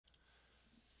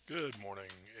Good morning,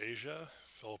 Asia.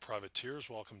 Fellow privateers,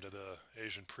 welcome to the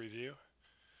Asian preview,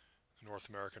 the North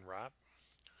American wrap.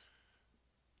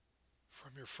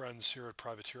 From your friends here at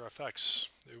PrivateerFX.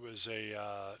 It was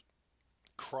a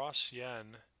cross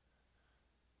yen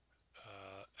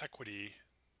equity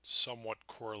somewhat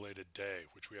correlated day,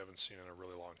 which we haven't seen in a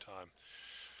really long time.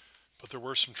 But there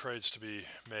were some trades to be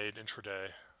made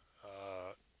intraday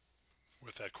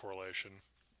with that correlation.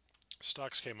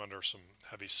 Stocks came under some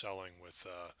heavy selling with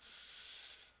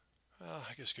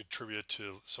I guess you could attribute it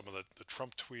to some of the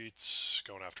Trump tweets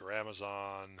going after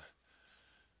Amazon,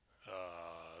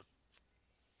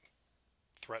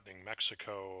 threatening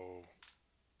Mexico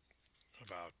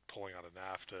about pulling out of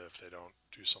NAFTA if they don't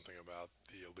do something about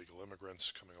the illegal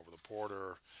immigrants coming over the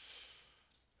border.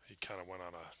 He kind of went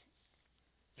on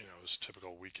his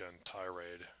typical weekend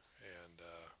tirade, and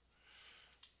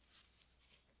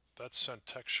that sent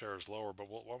tech shares lower. But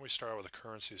why don't we start out with the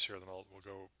currencies here, then we'll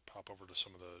go pop over to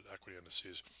some of the equity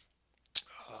indices.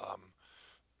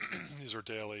 These are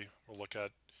daily. We'll look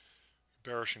at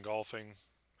bearish engulfing,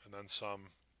 and then some.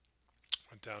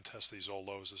 Went down, test these old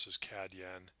lows. This is CAD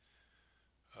yen.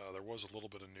 There was a little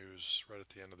bit of news right at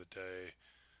the end of the day.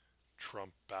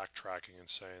 Trump backtracking and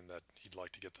saying that he'd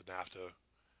like to get the NAFTA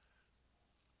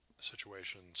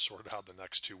situation sorted out the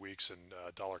next 2 weeks, and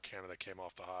dollar Canada came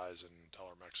off the highs, and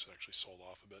dollar Mex actually sold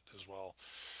off a bit as well.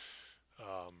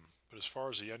 But as far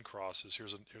as the yen crosses,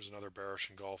 here's another bearish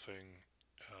engulfing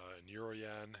in euro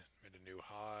yen, made a new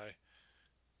high,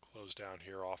 closed down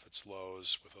here off its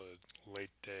lows with a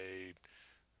late day,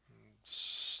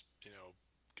 I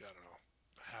don't know,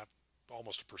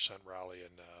 almost a percent rally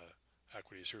in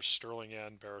equities. Here's sterling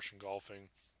yen, bearish engulfing.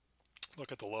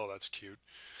 Look at the low, that's cute.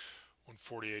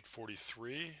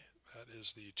 148.43. That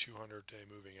is the 200-day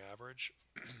moving average.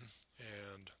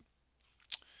 And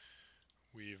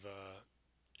we've,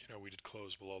 we did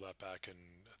close below that back at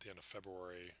the end of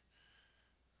February,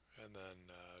 and then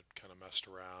kind of messed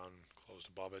around, closed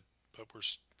above it. But we're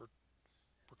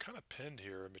kind of pinned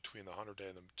here in between the 100-day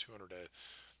and the 200-day.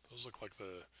 Those look like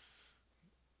the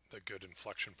good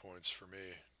inflection points for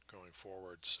me going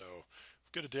forward. So if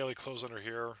we get a daily close under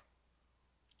here,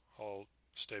 I'll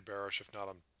stay bearish. If not,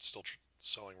 I'm still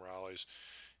selling rallies.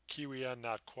 Kiwi yen,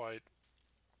 not quite.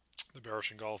 The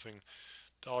bearish engulfing.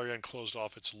 Dollar yen closed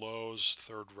off its lows,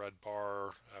 third red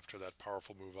bar after that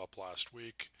powerful move up last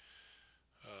week.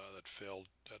 That failed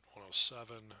at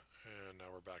 107, and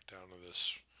now we're back down to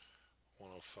this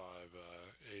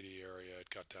 105.80 area. It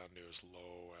got down to as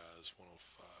low as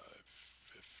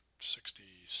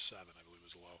 105.67, I believe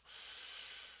was low.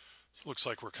 So it looks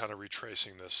like we're kind of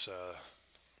retracing this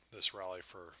this rally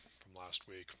from last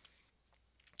week.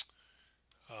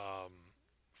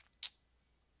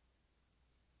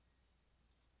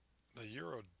 The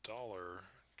euro dollar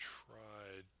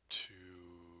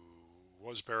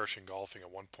was bearish engulfing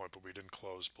at one point, but we didn't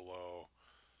close below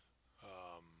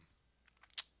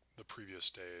the previous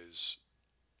day's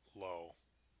low.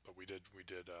 But we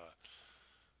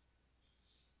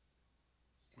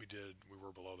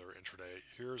were below their intraday.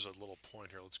 Here's a little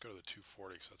point here. Let's go to the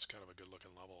 240, because that's kind of a good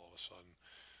looking level all of a sudden.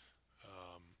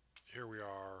 Here we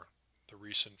are, the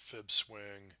recent fib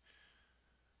swing.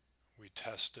 We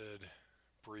tested,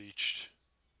 breached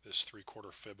this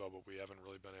 3/4 fibbo, but we haven't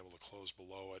really been able to close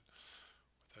below it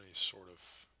with any sort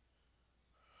of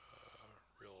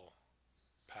real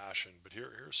passion. But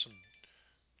here's some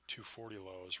 240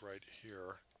 lows right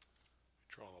here.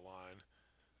 Drawing a line.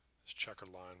 This checkered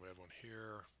line, we have one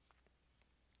here.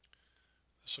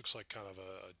 This looks like kind of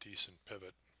a decent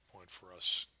pivot point for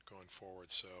us going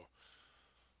forward, so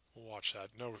we'll watch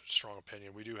that. No strong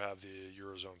opinion. We do have the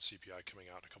Eurozone CPI coming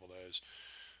out in a couple days,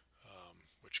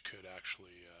 which could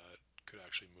actually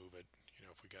move it.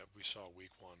 If we saw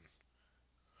week one,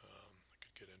 it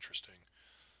could get interesting.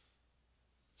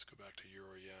 Let's go back to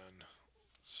euro yen.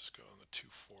 Let's just go on the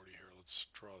 240 here. Let's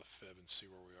draw the fib and see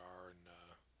where we are. And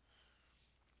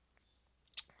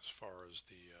as far as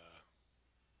the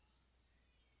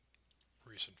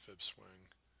recent fib swing,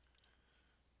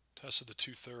 tested the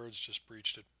 2/3, just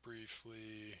breached it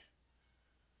briefly.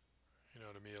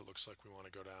 To me it looks like we want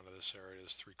to go down to this area,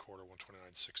 this 3/4,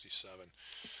 129.67.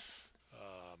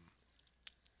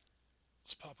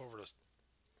 Let's pop over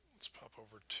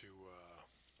to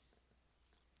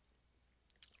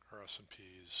our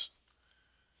S&Ps.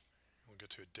 We'll get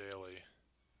to a daily.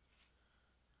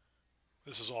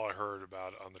 This is all I heard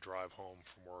about on the drive home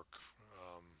from work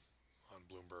on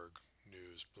Bloomberg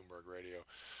News, Bloomberg Radio.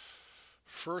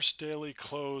 First daily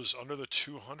close under the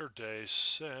 200-day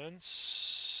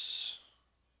since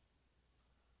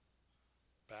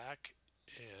back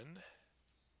in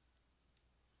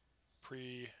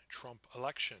pre-Trump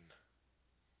election.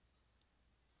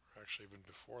 Actually, even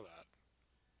before that,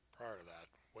 prior to that,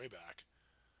 way back.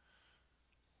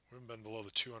 We haven't been below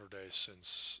the 200 days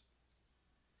since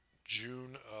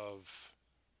June of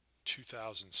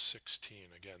 2016.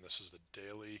 Again, this is the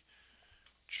daily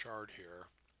chart here.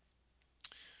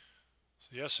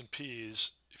 So the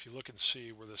S&Ps, if you look and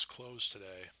see where this closed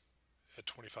today at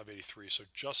 2583, so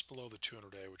just below the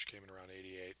 200-day, which came in around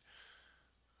 88.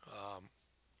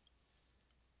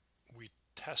 We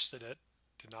tested it,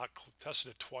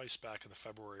 tested it twice back in the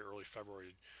early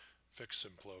February VIX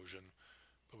implosion,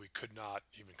 but we could not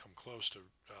even come close to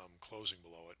closing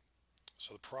below it.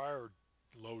 So the prior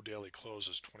low daily close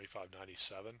is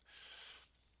 25.97.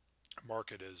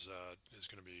 Market is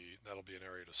going to be, that'll be an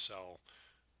area to sell.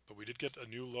 But we did get a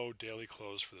new low daily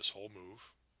close for this whole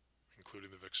move,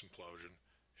 including the VIX implosion,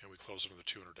 and we closed it on the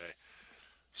 200-day.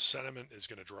 Sentiment is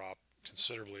going to drop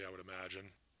considerably, I would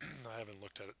imagine. I haven't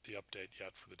looked at the update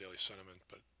yet for the daily sentiment,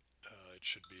 but it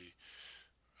should be,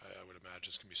 I would imagine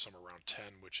it's going to be somewhere around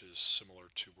 10, which is similar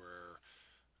to where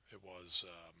it was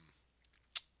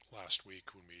last week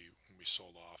when we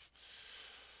sold off.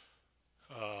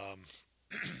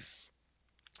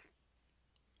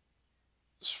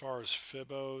 As far as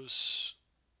Fibos,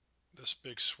 this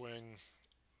big swing,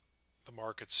 the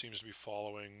market seems to be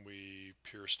following. We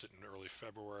pierced it in early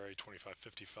February,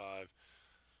 25.55.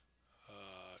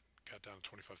 Got down to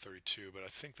 25.32, but I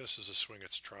think this is a swing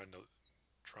it's trying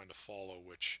to follow,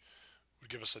 which would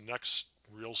give us the next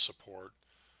real support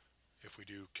if we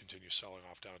do continue selling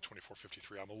off down to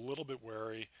 24.53. I'm a little bit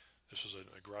wary. This was an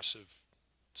aggressive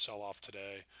sell-off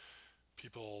today.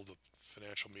 People, the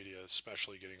financial media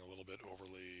especially, getting a little bit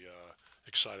overly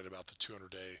excited about the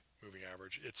 200-day moving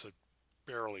average. It's a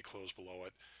barely close below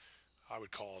it. I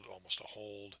would call it almost a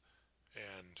hold,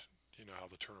 and you know how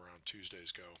the turnaround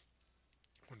Tuesdays go.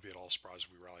 Wouldn't be at all surprised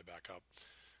if we rally back up.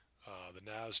 The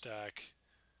NASDAQ,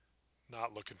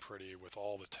 not looking pretty with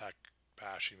all the tech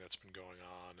bashing that's been going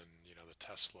on, and you know the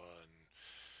Tesla,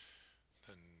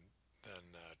 and then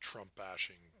Trump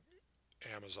bashing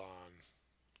Amazon.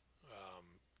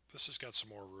 This has got some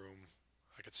more room.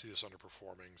 I could see this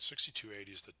underperforming.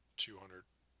 62.80 is the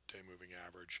 200-day moving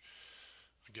average.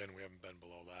 Again, we haven't been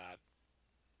below that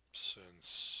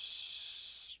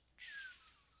since,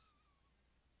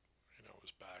 you know, it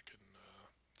was back in the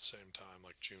same time,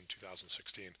 like June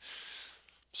 2016.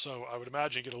 So I would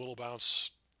imagine get a little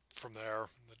bounce from there.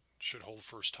 That should hold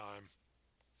first time.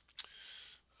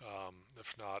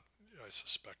 If not, I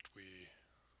suspect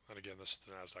and again, this is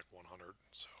the NASDAQ 100,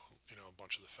 so, you know, a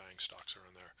bunch of the FANG stocks are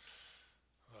in there.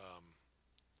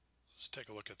 Let's take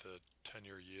a look at the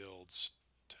 10-year yields.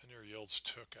 10-year yields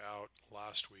took out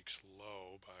last week's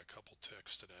low by a couple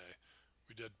ticks today.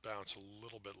 We did bounce a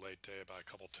little bit late day by a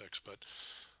couple ticks, but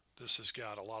this has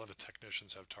got a lot of the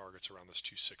technicians have targets around this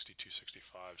 260,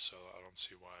 265, so I don't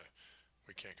see why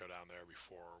we can't go down there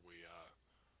before we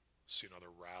see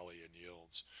another rally in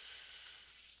yields.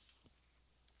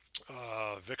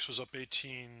 VIX was up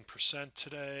 18%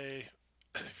 today.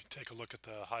 If you take a look at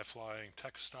the high-flying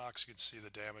tech stocks, you can see the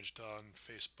damage done.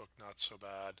 Facebook not so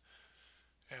bad.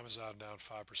 Amazon down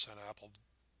 5%. Apple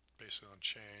basically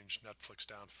unchanged. Netflix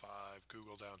down 5%.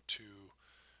 Google down 2%.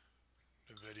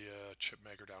 Nvidia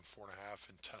chipmaker down 4.5%.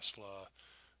 And Tesla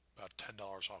about $10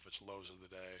 off its lows of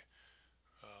the day.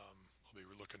 We'll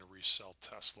be looking to resell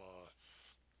Tesla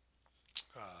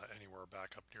anywhere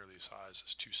back up near these highs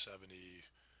as 270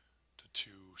 to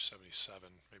 277,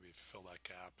 maybe fill that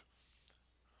gap.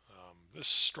 This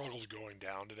struggled going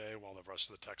down today while the rest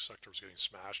of the tech sector was getting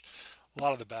smashed. A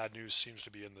lot of the bad news seems to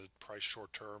be in the price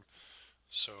short term.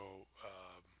 So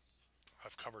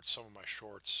I've covered some of my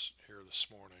shorts here this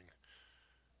morning,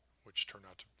 which turned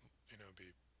out to, you know,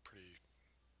 be pretty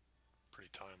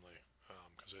timely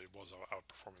because it was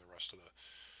outperforming the rest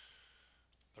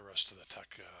of the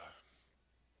tech,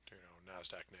 you know,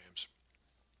 NASDAQ names.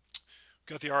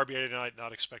 Got the RBA tonight,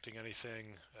 not expecting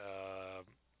anything.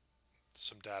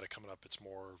 Some data coming up. It's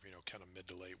more, you know, kind of mid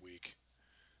to late week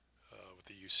with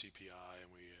the UCPI,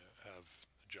 and we have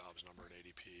the jobs number and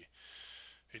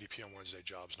ADP on Wednesday,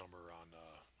 jobs number on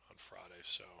Friday.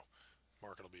 So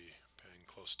market will be paying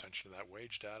close attention to that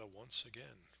wage data once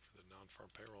again for the non-farm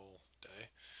payroll day.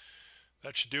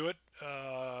 That should do it.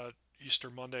 Easter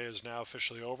Monday is now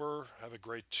officially over. Have a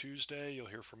great Tuesday. You'll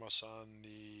hear from us on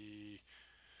the...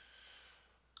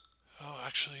 Oh,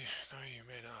 actually, no, you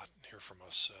may not hear from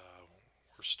us.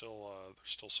 We're still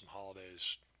there's still some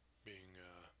holidays being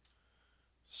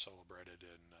celebrated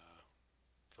in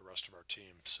the rest of our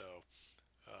team. So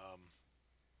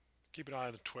keep an eye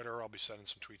on the Twitter. I'll be sending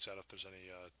some tweets out if there's any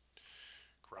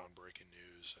groundbreaking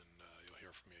news, and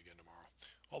hear from me again tomorrow.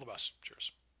 All the best.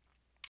 Cheers.